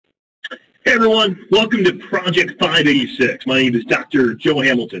Hey everyone, welcome to Project 586. My name is Dr. Joe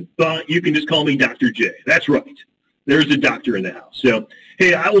Hamilton, but you can just call me Dr. J. That's right. There's a doctor in the house. So,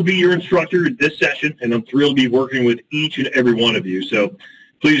 hey, I will be your instructor this session, and I'm thrilled to be working with each and every one of you. So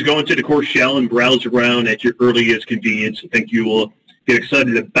please go into the course shell and browse around at your earliest convenience. I think you will get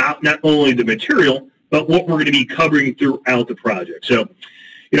excited about not only the material, but what we're going to be covering throughout the project. So,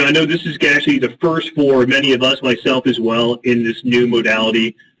 I know this is actually the first for many of us, myself as well, in this new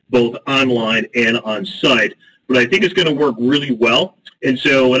modality, both online and on site, but I think it's going to work really well. And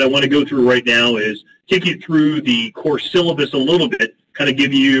so what I want to go through right now is take you through the course syllabus a little bit, kind of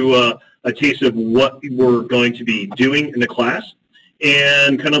give you a taste of what we're going to be doing in the class,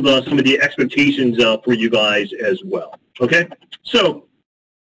 and kind of some of the expectations for you guys as well. Okay, so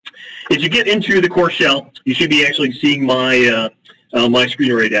as you get into the course shell, you should be actually seeing my my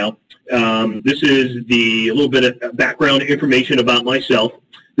screen right now. This is a little bit of background information about myself.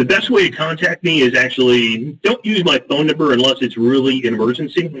 The best way to contact me is actually, don't use my phone number unless it's really an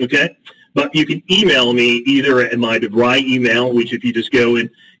emergency, okay? But you can email me either at my DeVry email, which if you just go and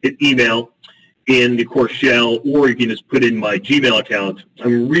hit email in the course shell, or you can just put in my Gmail account.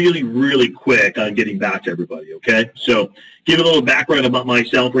 I'm really, really quick on getting back to everybody, okay? So give a little background about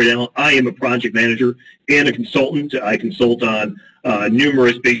myself right now. I am a project manager and a consultant. I consult on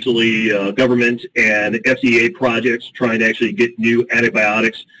numerous, basically, government and FDA projects trying to actually get new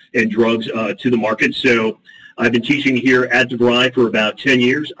antibiotics and drugs to the market. So I've been teaching here at DeVry for about 10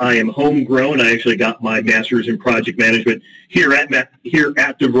 years. I am homegrown. I actually got my master's in project management here at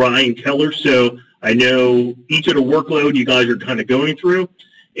DeVry in Keller. So I know each of the workload you guys are kind of going through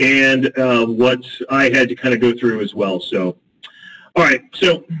and what I had to kind of go through as well. So, all right.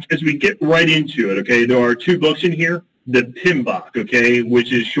 So as we get right into it, okay, there are two books in here. The PMBOK, okay,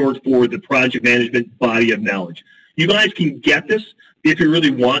 which is short for the Project Management Body of Knowledge. You guys can get this if you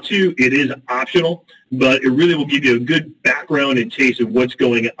really want to. It is optional, but it really will give you a good background and taste of what's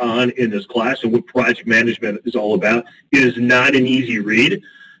going on in this class and what project management is all about. It is not an easy read,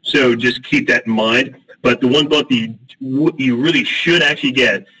 so just keep that in mind. But the one book you really should actually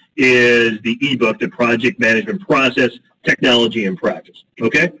get is the ebook, The Project Management Process, Technology and Practice,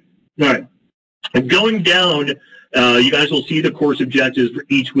 okay? All right. I'm going down. You guys will see the course objectives for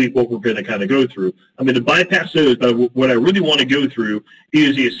each week, what we're going to kind of go through. I'm going to bypass those, but what I really want to go through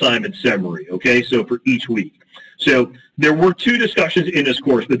is the assignment summary, okay, so for each week. So there were two discussions in this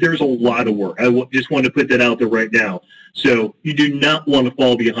course, but there's a lot of work. I just want to put that out there right now. So you do not want to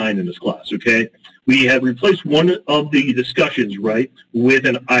fall behind in this class, okay? We have replaced one of the discussions, right, with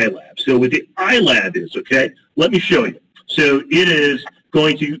an iLab. So what the iLab is, okay, let me show you. So it is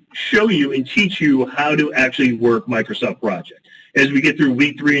going to show you and teach you how to actually work Microsoft Project. As we get through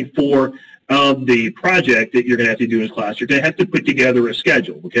week 3 and 4 of the project that you're going to have to do in this class, you're going to have to put together a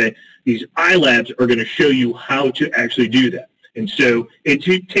schedule, okay? These iLabs are going to show you how to actually do that. And so it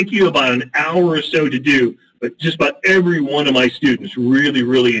take you about an hour or so to do, but just about every one of my students really,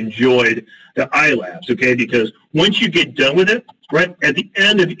 really enjoyed the iLabs, okay? Because once you get done with it, right, at the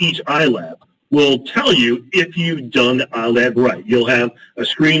end of each iLab, will tell you if you've done the iLab right. You'll have a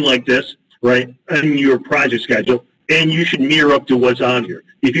screen like this, right, on your project schedule, and you should mirror up to what's on here.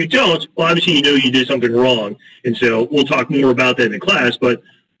 If you don't, well, obviously you know you did something wrong, and so we'll talk more about that in class, but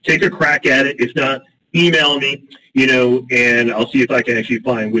take a crack at it. If not, email me, and I'll see if I can actually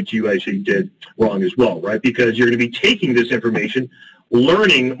find what you actually did wrong as well, right, because you're going to be taking this information,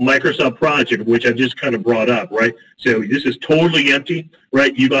 learning Microsoft Project, which I just kind of brought up, right? So this is totally empty,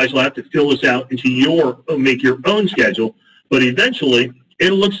 right? You guys will have to fill this out into make your own schedule, but eventually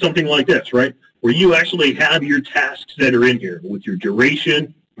it'll look something like this, right? Where you actually have your tasks that are in here with your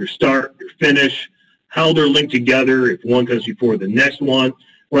duration, your start, your finish, how they're linked together, if one comes before the next one,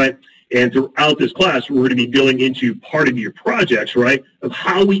 right? And throughout this class, we're going to be going into part of your projects, right, of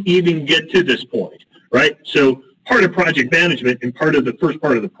how we even get to this point, right? So part of project management and part of the first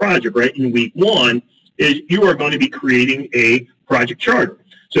part of the project, right, in week 1 is you are going to be creating a project charter.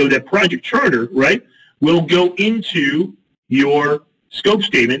 So that project charter, right, will go into your scope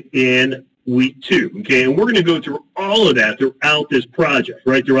statement in week 2, okay? And we're going to go through all of that throughout this project,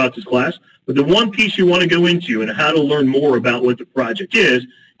 right, throughout this class. But the one piece you want to go into and how to learn more about what the project is,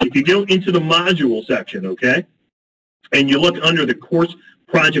 if you go into the module section, okay, and you look under the course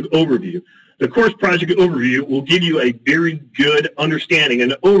project overview, the course project overview will give you a very good understanding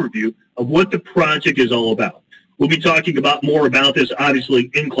and overview of what the project is all about. We'll be talking about more about this,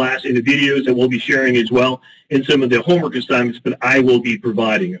 obviously, in class, in the videos that we'll be sharing as well, and some of the homework assignments that I will be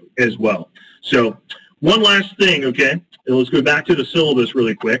providing as well. So one last thing, okay, and let's go back to the syllabus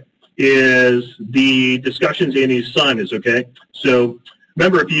really quick, is the discussions and the assignments, okay? So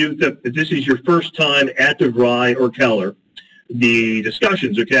remember, if this is your first time at DeVry or Keller, the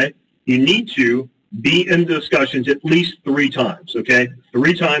discussions, okay, you need to be in the discussions at least 3 times, okay?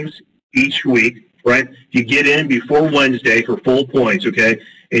 3 times each week, right? You get in before Wednesday for full points, okay?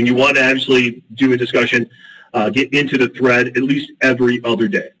 And you want to actually do a discussion, get into the thread at least every other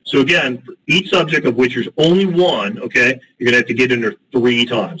day. So again, for each subject of which there's only one, okay, you're going to have to get in there 3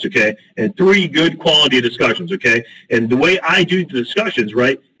 times, okay? And 3 good quality discussions, okay? And the way I do the discussions,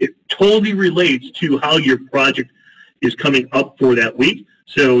 right, it totally relates to how your project is coming up for that week.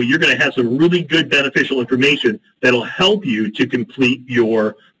 So you're going to have some really good beneficial information that'll help you to complete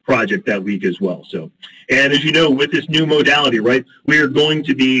your project that week as well. So, and as you know, with this new modality, right, we are going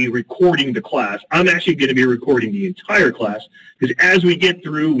to be recording the class. I'm actually going to be recording the entire class, because as we get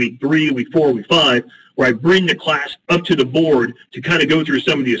through week 3, week 4, week 5, where I bring the class up to the board to kind of go through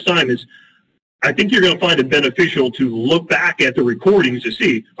some of the assignments, I think you're going to find it beneficial to look back at the recordings to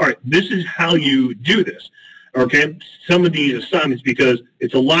see, all right, this is how you do this. Okay, some of these assignments, because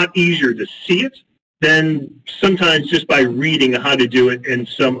it's a lot easier to see it than sometimes just by reading how to do it in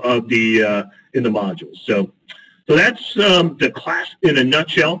some of the in the modules. So that's the class in a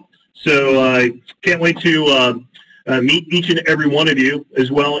nutshell. So I can't wait to meet each and every one of you as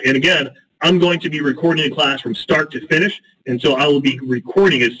well. And again, I'm going to be recording the class from start to finish, and so I will be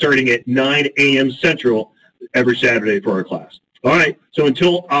recording it starting at 9 a.m. Central every Saturday for our class. All right, so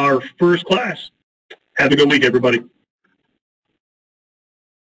until our first class, have a good week, everybody.